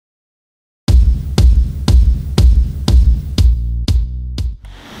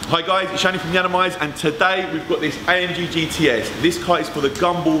Hi guys, it's Shani from Yiannimize, and today we've got this AMG GTS. This car is for the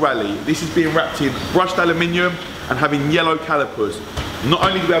Gumball Rally. This is being wrapped in brushed aluminium and having yellow calipers. Not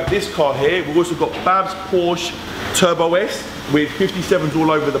only do we have this car here, we've also got Bab's Porsche Turbo S with 57s all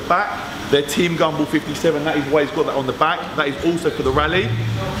over the back. Their Team Gumball 57, that is why he's got that on the back. That is also for the rally.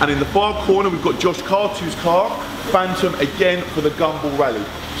 And in the far corner, we've got Josh Cartoo's car, Phantom, again for the Gumball Rally.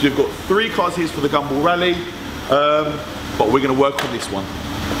 So we've got 3 cars here for the Gumball Rally, but we're gonna work on this one.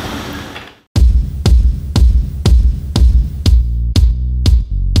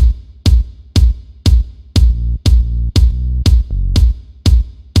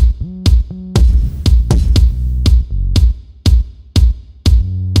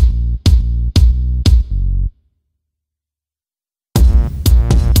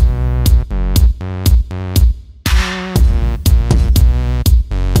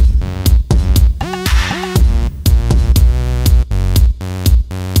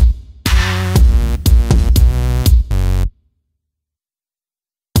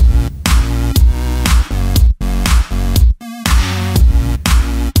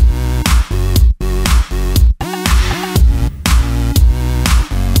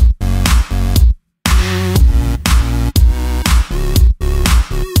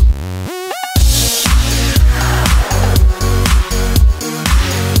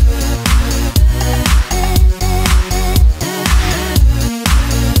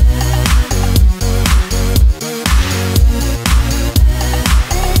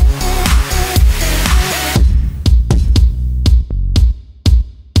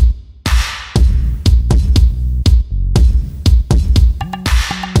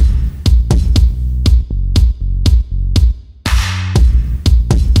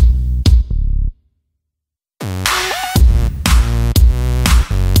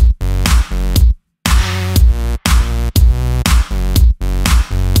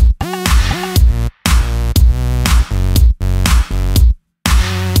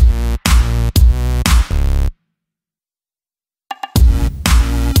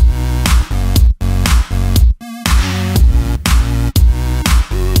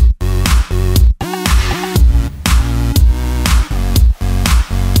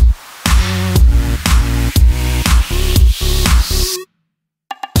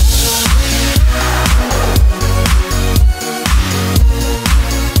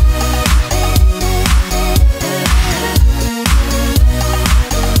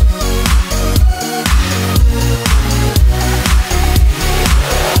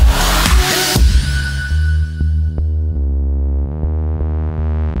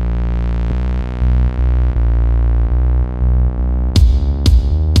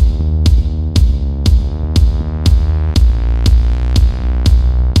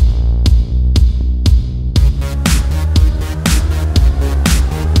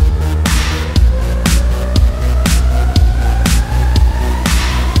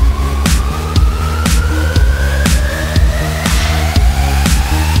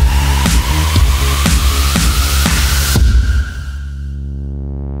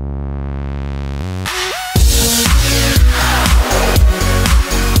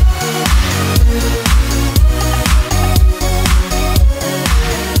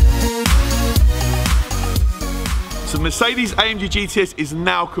 So Mercedes AMG GTS is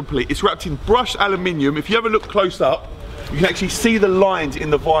now complete. It's wrapped in brushed aluminium. If you ever look close up, you can actually see the lines in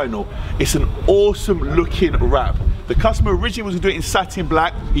the vinyl. It's an awesome looking wrap. The customer originally was doing it in satin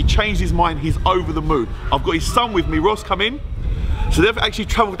black. He changed his mind, he's over the moon. I've got his son with me, Ross, come in. So they've actually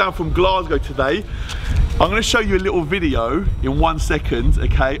travelled down from Glasgow today. I'm going to show you a little video in 1 second,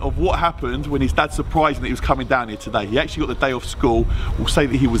 okay, of what happened when his dad surprised him that he was coming down here today. He actually got the day off school. We'll say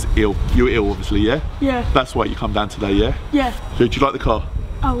that he was ill. You were ill, obviously, yeah? Yeah. That's why you come down today, yeah? Yeah. So, do you like the car?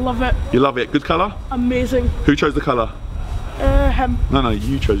 I love it. You love it? Good colour? Amazing. Who chose the colour? Him. No,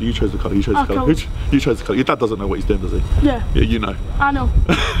 you chose the colour. You chose the colour. You chose the colour. Your dad doesn't know what he's doing, does he? Yeah. Yeah, you know. I know.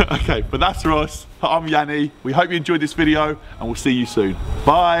 Okay, but that's Ross. I'm Yanni. We hope you enjoyed this video, and we'll see you soon.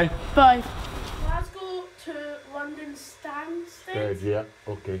 Bye. Bye. Glasgow to London Stansted. Yeah,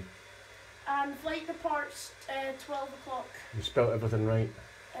 okay. And flight departs 12 o'clock. You spelled everything right?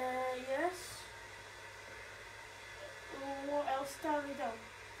 Yes. What else have we done?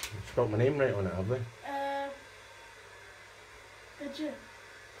 You spelled my name right on it, have they? Did you?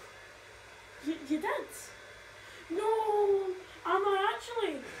 You did? No, am I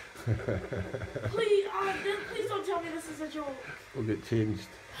actually? Please don't tell me this is a joke. We'll get changed.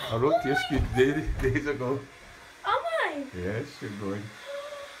 I wrote to you a few days ago. Am I? Yes, you're going.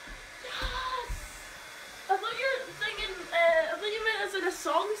 Yes! I thought you were thinking, I thought you meant as in a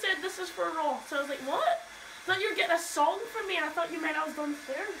song said this is for Ross. So I was like, what? thought you were getting a song from me, and I thought you meant I was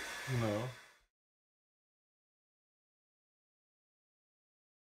downstairs. No.